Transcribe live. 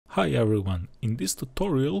Hi everyone, in this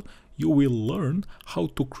tutorial you will learn how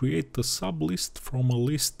to create a sublist from a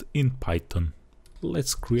list in Python.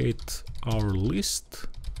 Let's create our list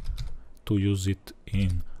to use it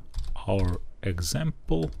in our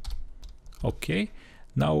example. Okay,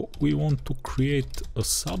 now we want to create a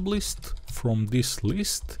sublist from this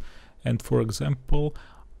list, and for example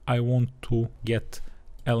I want to get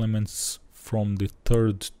elements from the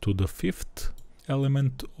third to the fifth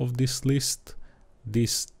element of this list.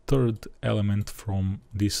 This third element from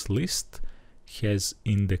this list has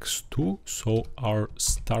index 2, so our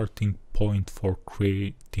starting point for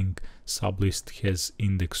creating sublist has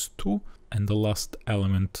index 2, and the last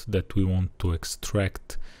element that we want to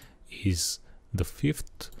extract is the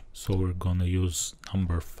fifth, so we're gonna use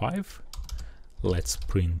number 5. Let's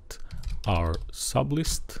print our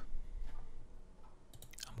sublist.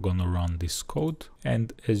 I'm gonna run this code,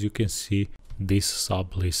 and as you can see, this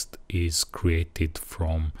sublist is created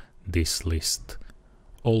from this list.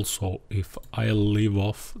 Also, if I leave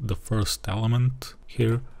off the first element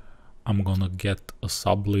here, I'm gonna get a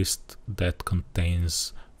sublist that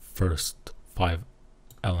contains first 5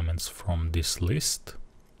 elements from this list.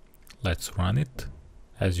 Let's run it.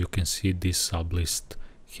 As you can see, this sublist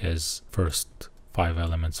has first 5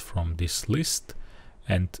 elements from this list,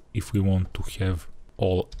 and if we want to have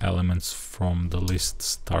all elements from the list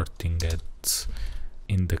starting at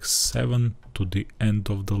index 7 to the end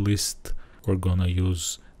of the list, we're gonna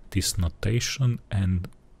use this notation and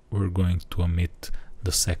we're going to omit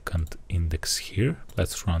the second index here.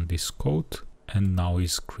 Let's run this code, and now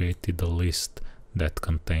is created a list that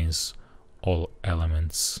contains all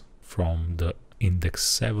elements from the index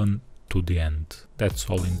 7 to the end. That's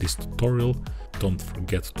all in this tutorial. Don't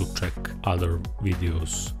forget to check other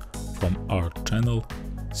videos from our channel.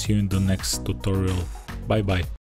 See you in the next tutorial. Bye bye.